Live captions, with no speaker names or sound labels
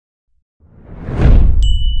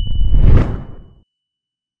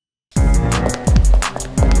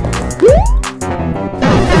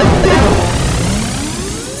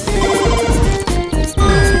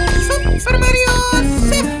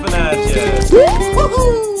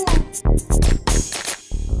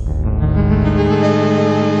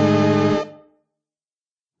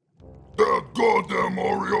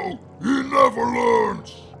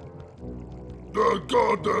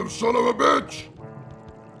son of a bitch!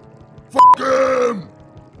 Fuck him!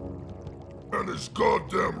 And his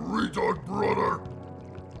goddamn retard brother!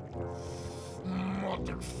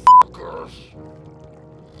 Motherfuckers!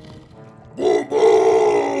 Boom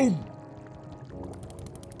boom!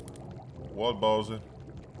 What, Bowser?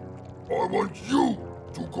 I want you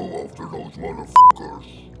to go after those motherfuckers!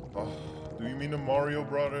 Do you mean the Mario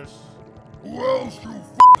Brothers? Who else, you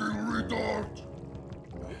fucking retard?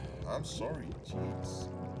 I'm sorry, jeez.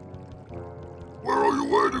 Where are you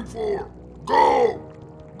waiting for? Go!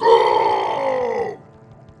 Go!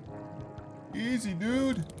 Easy,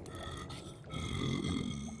 dude.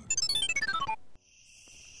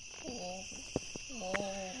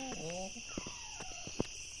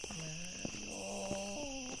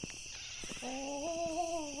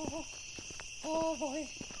 Oh boy.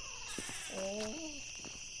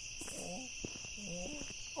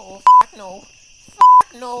 Oh, fuck no.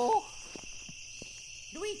 Fuck no.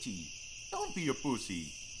 Luigi, don't be a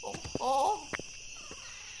pussy. Oh.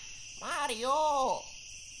 Mario.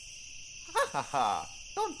 Ha ha ha.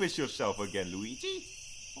 Don't piss yourself again, Luigi.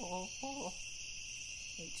 Oh.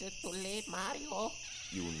 Is it too late, Mario?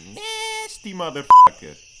 You nasty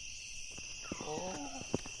motherfucker. Oh.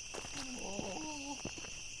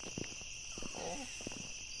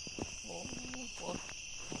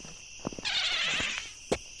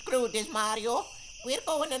 Screw this, Mario. We're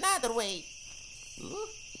going another way. Huh?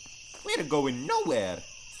 We're going nowhere.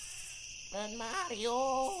 But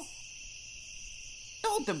Mario.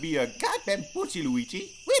 Don't be a goddamn pussy,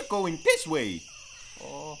 Luigi. We're going this way.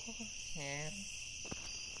 Oh, yeah.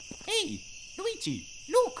 Hey, Luigi,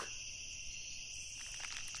 look.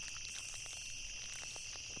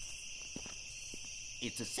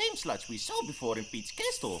 It's the same sludge we saw before in Pete's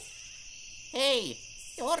Castle. Hey,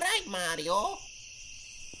 you're right, Mario.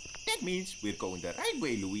 That means we're going the right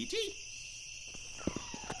way, Luigi.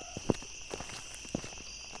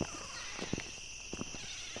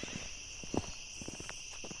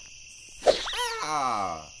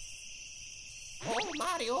 Ah! Oh,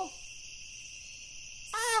 Mario.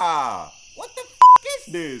 Ah! What the f*** is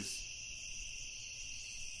this?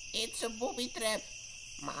 It's a booby trap.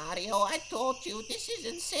 Mario, I told you, this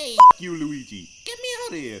isn't safe. F*** you, Luigi. Get me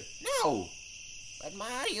out of here, now! But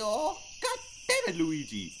Mario... God damn it,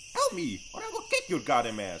 Luigi. Help me, or I will kick your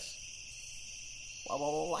goddamn ass.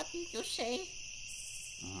 What did you say?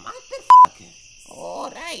 Motherfucker.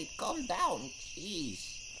 All right, calm down,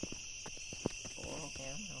 jeez.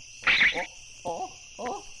 Oh,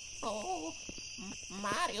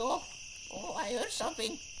 Mario. Oh, I heard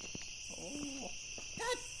something. Oh,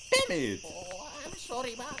 God damn it. oh, I'm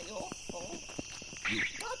sorry, Mario. Oh. You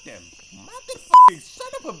goddamn motherfucking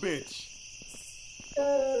son of a bitch.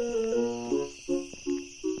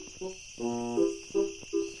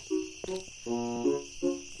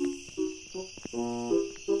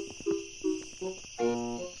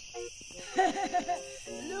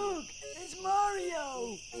 Look, it's Mario!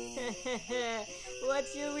 What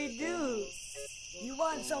should we do? You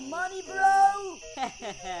want some money, bro?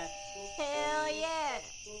 Hell yeah!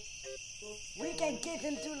 We can kick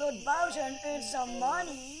him to Lord Bowser and earn some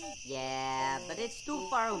money. Yeah, but it's too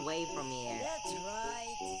far away from here. That's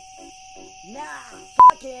right. Nah,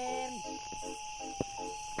 fuck him.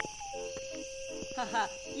 Haha,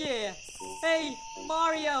 yeah! Hey,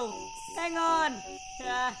 Mario! Hang on!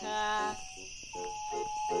 Haha.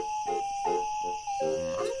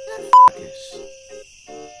 Motherfuckers.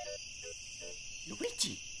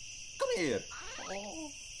 Luigi, come here. Oh,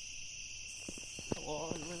 well.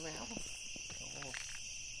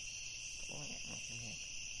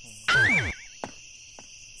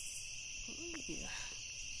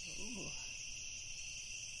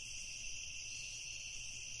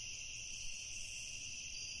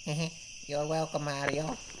 You're welcome,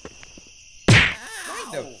 Mario. Why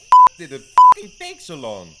the f*** did it f***ing take so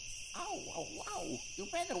long? Ow. You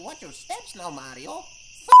better watch your steps now, Mario.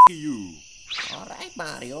 F*** you. All right,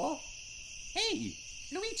 Mario. Hey,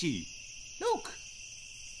 Luigi, look.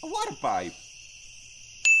 A water pipe.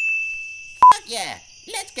 Fuck yeah.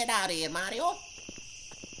 Let's get out of here, Mario.